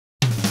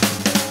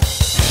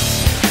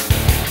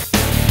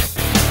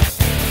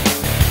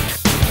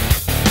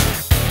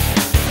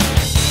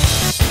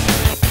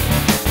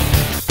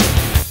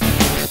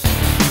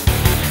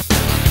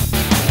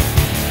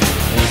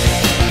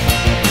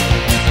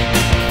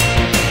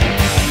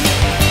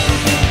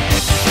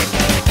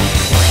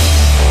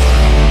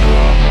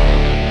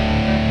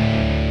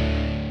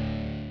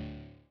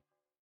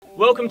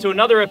Welcome to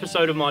another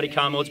episode of Mighty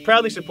Car Mods,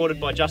 proudly supported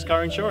by Just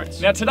Car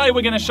Insurance. Now today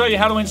we're going to show you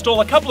how to install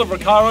a couple of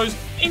Recaros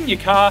in your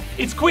car.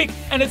 It's quick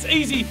and it's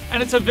easy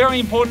and it's a very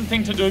important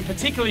thing to do,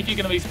 particularly if you're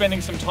going to be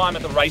spending some time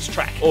at the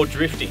racetrack. Or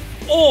drifting.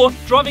 Or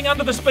driving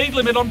under the speed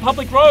limit on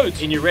public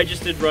roads. In your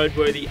registered,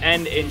 roadworthy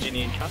and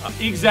engineered car.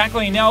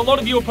 Exactly. Now a lot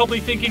of you are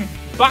probably thinking,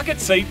 bucket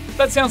seat?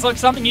 That sounds like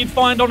something you'd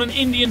find on an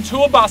Indian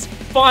tour bus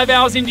 5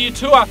 hours into your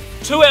tour,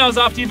 2 hours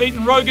after you've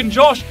eaten Rogan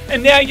Josh,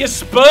 and now you're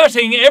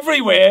spurting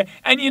everywhere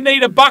and you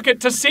need a bucket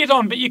to sit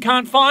on, but you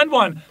can't find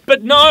one.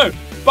 But no,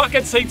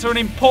 bucket seats are an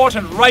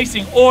important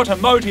racing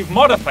automotive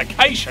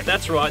modification.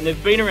 That's right, and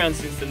they've been around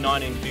since the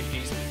 1950s.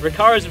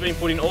 Recaros have been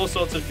put in all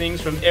sorts of things,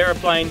 from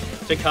aeroplanes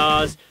to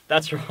cars.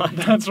 That's right.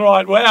 That's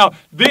right. Wow.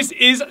 This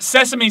is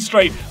Sesame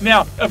Street.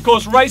 Now, of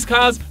course, race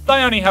cars,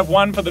 they only have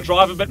one for the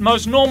driver, but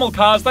most normal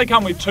cars, they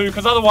come with two,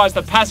 because otherwise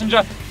the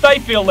passenger, they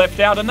feel left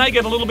out and they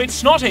get a little bit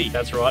snotty.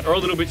 That's right, or a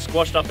little bit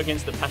squashed up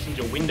against the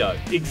passenger window.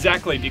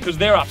 Exactly, because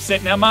they're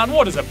upset. Now, Martin,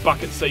 what does a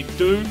bucket seat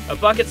do? A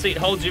bucket seat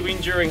holds you in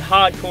during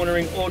hard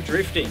cornering or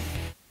drifting,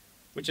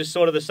 which is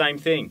sort of the same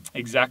thing.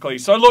 Exactly.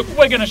 So look,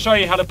 we're going to show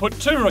you how to put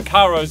two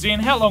Recaros in.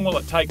 How long will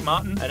it take,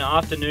 Martin? An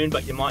afternoon,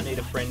 but you might need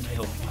a friend to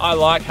help. I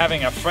like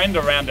having a friend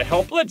around to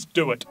help. Let's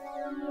do it.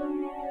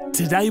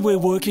 Today we're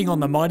working on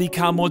the Mighty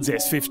Car Mods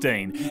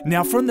S15.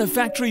 Now from the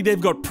factory they've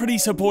got pretty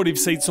supportive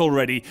seats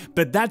already,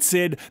 but that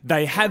said,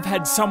 they have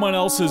had someone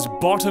else's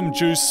bottom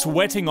juice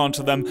sweating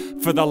onto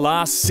them for the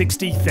last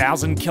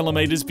 60,000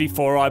 kilometres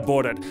before I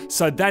bought it.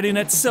 So that in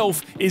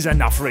itself is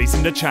enough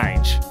reason to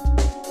change.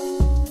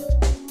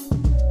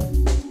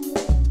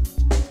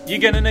 You're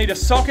going to need a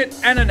socket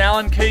and an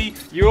Allen key.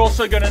 You're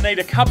also going to need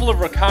a couple of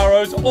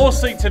Recaros or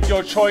seats of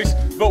your choice,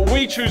 but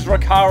we choose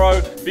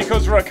Recaro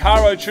because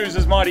Recaro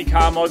chooses Mighty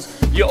Car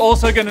Mods. You're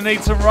also going to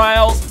need some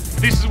rails.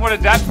 This is what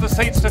adapts the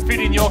seats to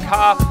fit in your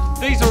car.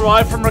 These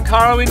arrived from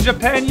Recaro in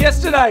Japan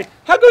yesterday.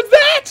 How good's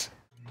that?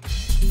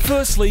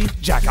 Firstly,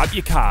 jack up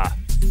your car.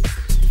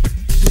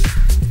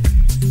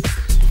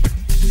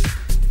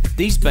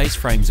 These base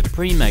frames are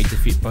pre-made to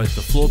fit both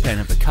the floor pan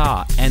of the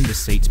car and the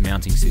seat's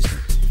mounting system.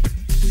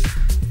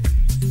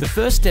 The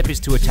first step is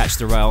to attach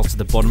the rails to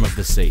the bottom of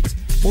the seats.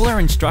 All our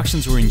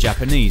instructions were in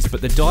Japanese,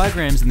 but the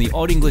diagrams and the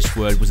odd English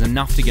word was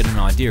enough to get an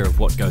idea of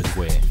what goes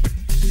where.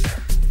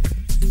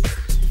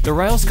 The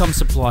rails come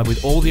supplied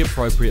with all the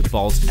appropriate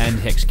bolts and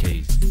hex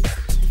keys.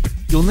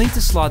 You'll need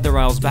to slide the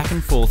rails back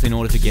and forth in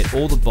order to get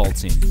all the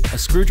bolts in. A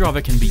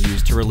screwdriver can be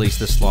used to release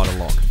the slider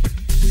lock.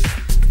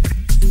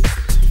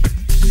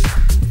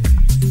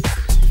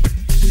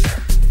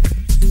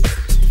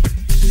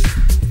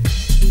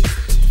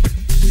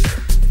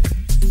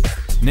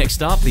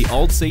 Next up, the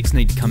old seats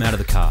need to come out of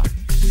the car.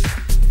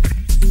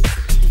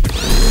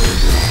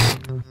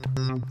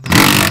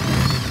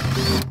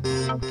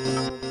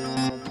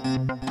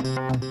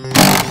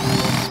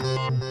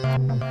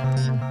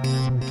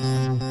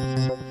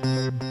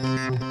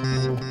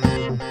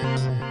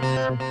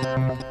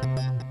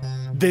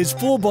 There's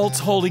 4 bolts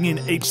holding in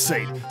each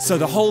seat, so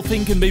the whole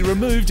thing can be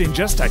removed in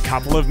just a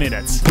couple of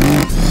minutes.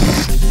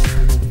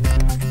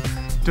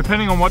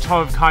 Depending on what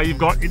type of car you've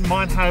got, it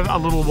might have a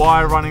little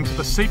wire running to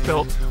the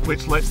seatbelt,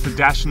 which lets the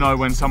dash know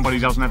when somebody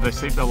doesn't have their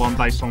seatbelt on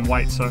based on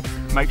weight. So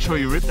make sure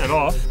you rip that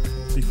off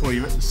before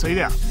you rip the seat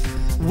out.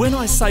 When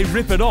I say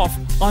rip it off,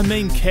 I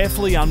mean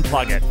carefully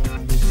unplug it.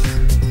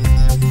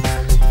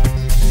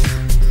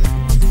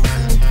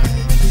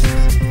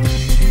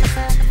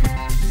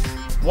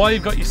 While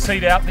you've got your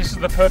seat out, this is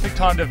the perfect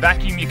time to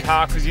vacuum your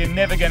car because you're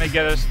never going to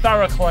get as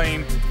thorough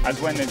clean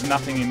as when there's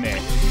nothing in there.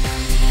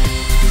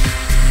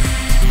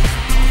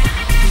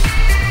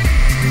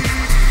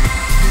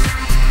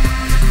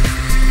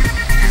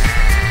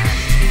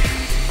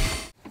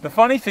 The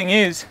funny thing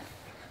is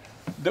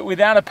that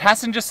without a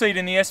passenger seat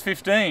in the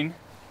S15,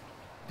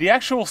 the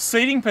actual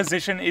seating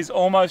position is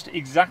almost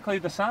exactly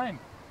the same.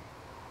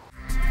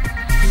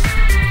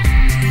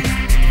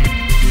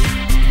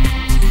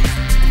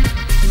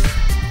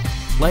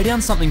 Lay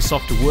down something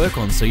soft to work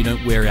on so you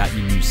don't wear out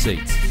your new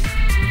seats.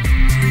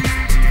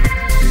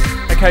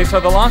 Okay,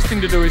 so the last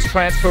thing to do is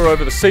transfer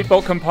over the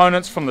seatbelt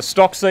components from the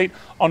stock seat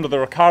onto the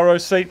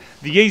Recaro seat.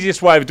 The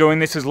easiest way of doing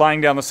this is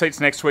laying down the seats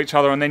next to each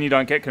other and then you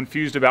don't get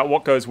confused about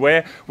what goes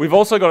where. We've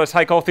also got to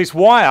take off this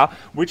wire,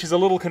 which is a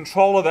little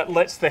controller that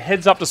lets the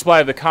heads-up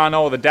display of the car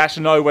know or the dash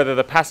know whether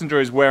the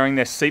passenger is wearing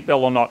their seatbelt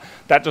or not.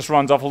 That just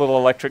runs off a little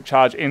electric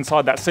charge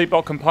inside that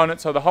seatbelt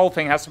component, so the whole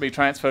thing has to be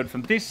transferred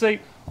from this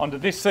seat onto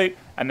this seat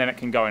and then it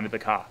can go into the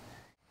car.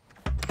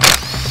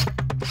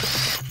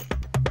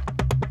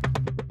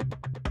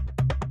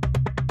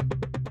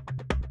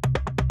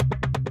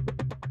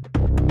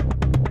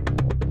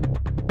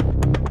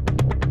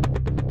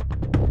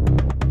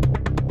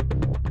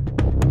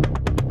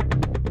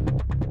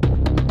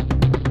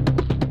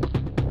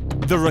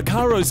 The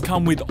Recaros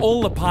come with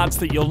all the parts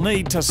that you'll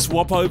need to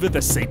swap over the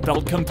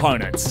seatbelt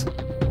components.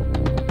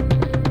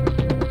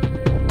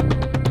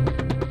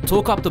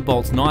 Torque up the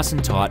bolts nice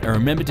and tight and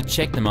remember to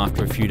check them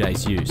after a few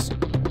days' use.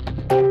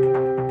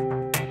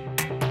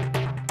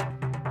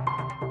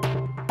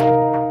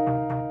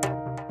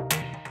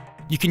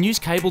 can use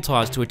cable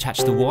ties to attach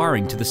the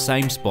wiring to the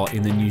same spot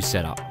in the new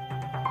setup.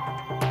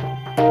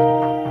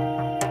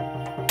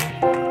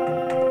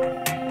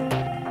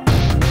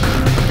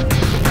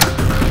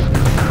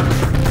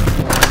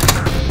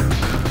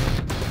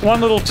 One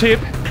little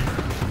tip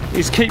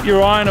is keep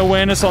your eye and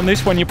awareness on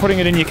this when you're putting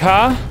it in your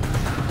car,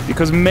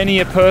 because many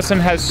a person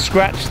has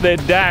scratched their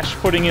dash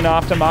putting in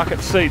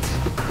aftermarket seats.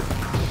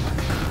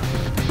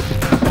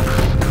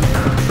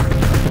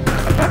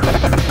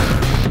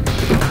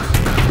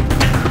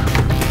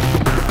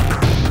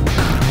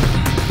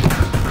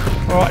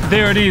 Alright,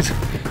 there it is.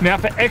 Now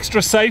for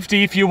extra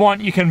safety, if you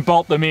want, you can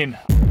bolt them in.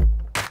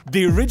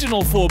 The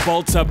original 4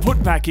 bolts are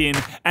put back in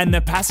and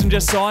the passenger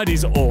side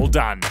is all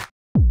done.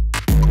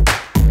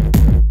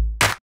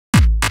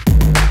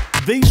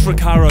 These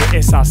Recaro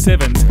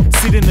SR7s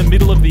sit in the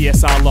middle of the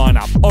SR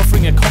lineup,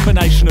 offering a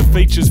combination of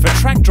features for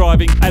track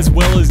driving as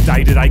well as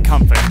day-to-day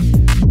comfort.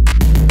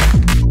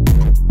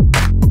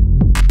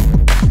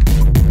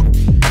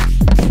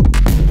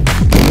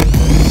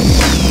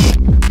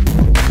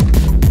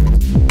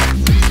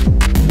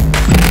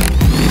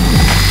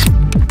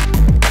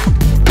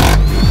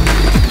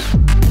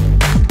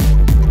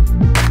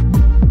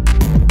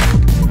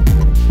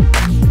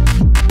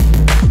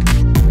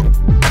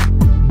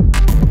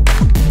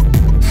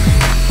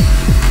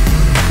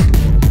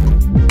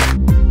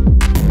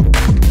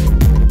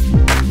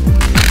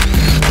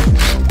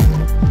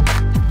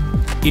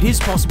 It is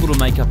possible to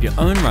make up your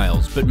own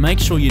rails, but make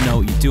sure you know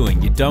what you're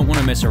doing. You don't want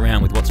to mess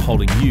around with what's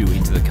holding you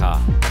into the car.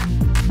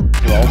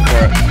 Go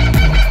for it.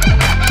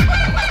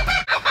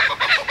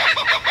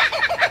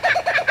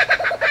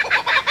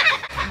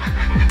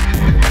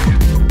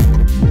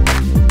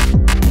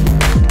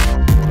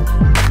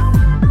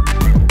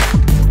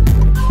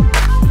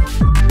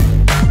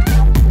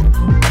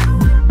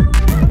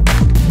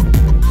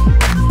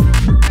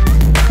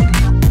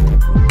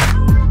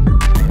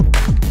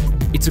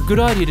 It's a good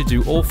idea to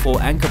do all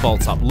 4 anchor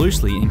bolts up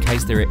loosely in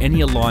case there are any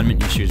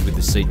alignment issues with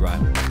the seat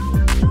rail.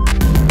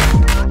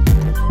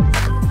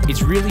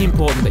 It's really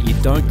important that you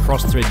don't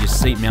cross-thread your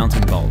seat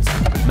mounting bolts.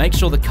 Make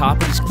sure the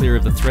carpet is clear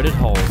of the threaded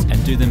holes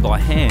and do them by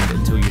hand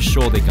until you're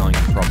sure they're going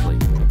in properly.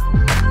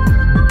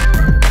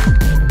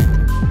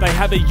 They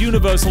have a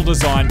universal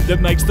design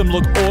that makes them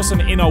look awesome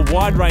in a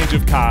wide range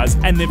of cars,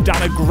 and they've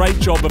done a great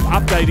job of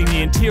updating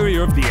the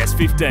interior of the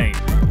S15.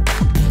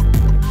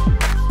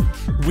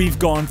 We've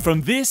gone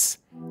from this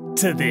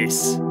to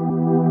this.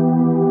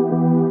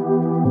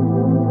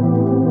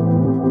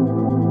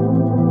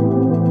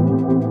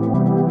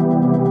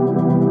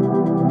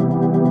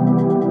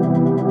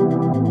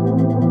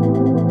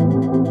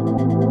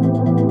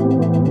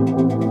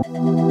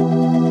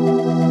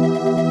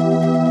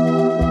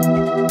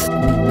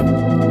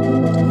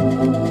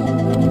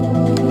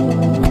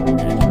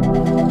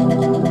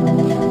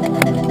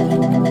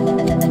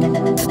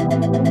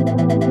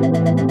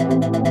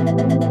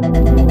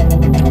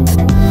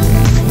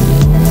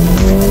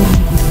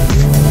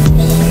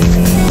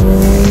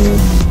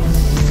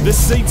 The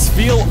seats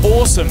feel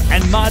awesome,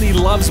 and Marty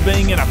loves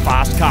being in a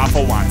fast car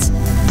for once.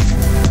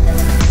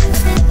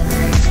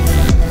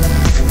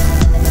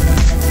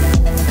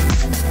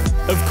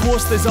 Of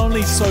course, there's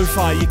only so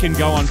far you can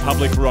go on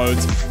public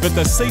roads, but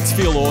the seats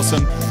feel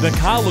awesome, the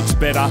car looks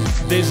better,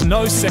 there's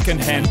no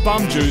second-hand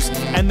bum juice,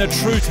 and the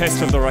true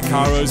test of the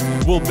Recaros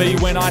will be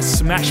when I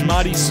smash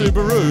Marty's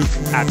Subaru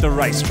at the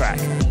racetrack.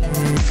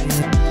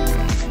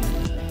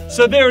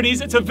 So there it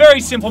is, it's a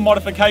very simple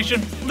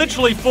modification,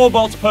 literally 4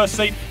 bolts per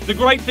seat. The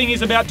great thing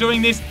is about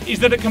doing this is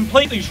that it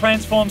completely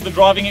transforms the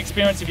driving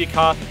experience of your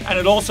car, and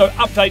it also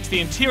updates the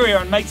interior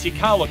and makes your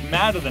car look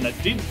madder than it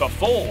did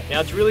before.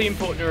 Now it's really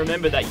important to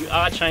remember that you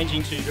are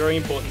changing 2 very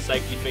important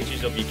safety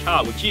features of your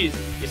car, which is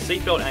your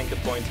seatbelt anchor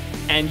points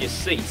and your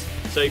seats.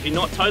 So if you're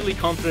not totally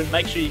confident,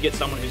 make sure you get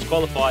someone who's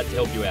qualified to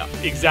help you out.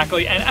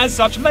 Exactly, and as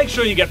such, make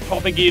sure you get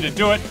proper gear to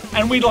do it.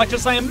 And we'd like to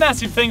say a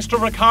massive thanks to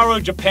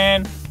Recaro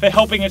Japan for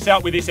helping us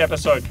out with this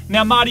episode.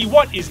 Now, Marty,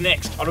 what is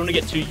next? I don't want to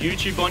get too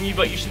YouTube on you,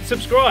 but you should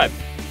subscribe.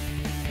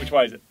 Which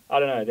way is it? I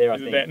don't know, there I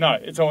think. There? No,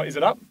 it's all, is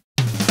it up?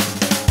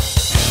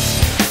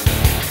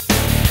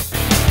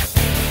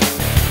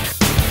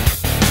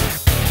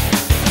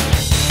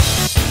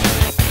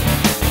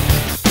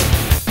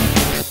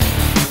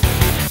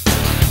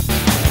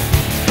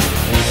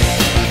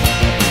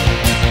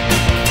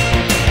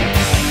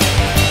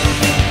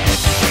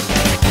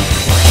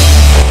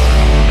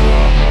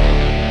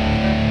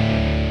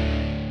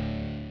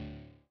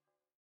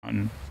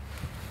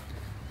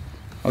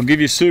 I'll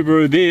give you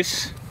Subaru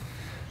this.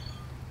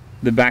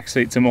 The back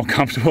seats are more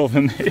comfortable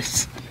than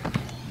this.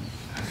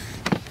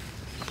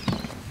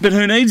 But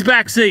who needs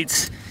back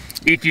seats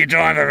if you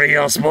drive a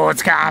real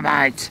sports car,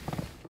 mate?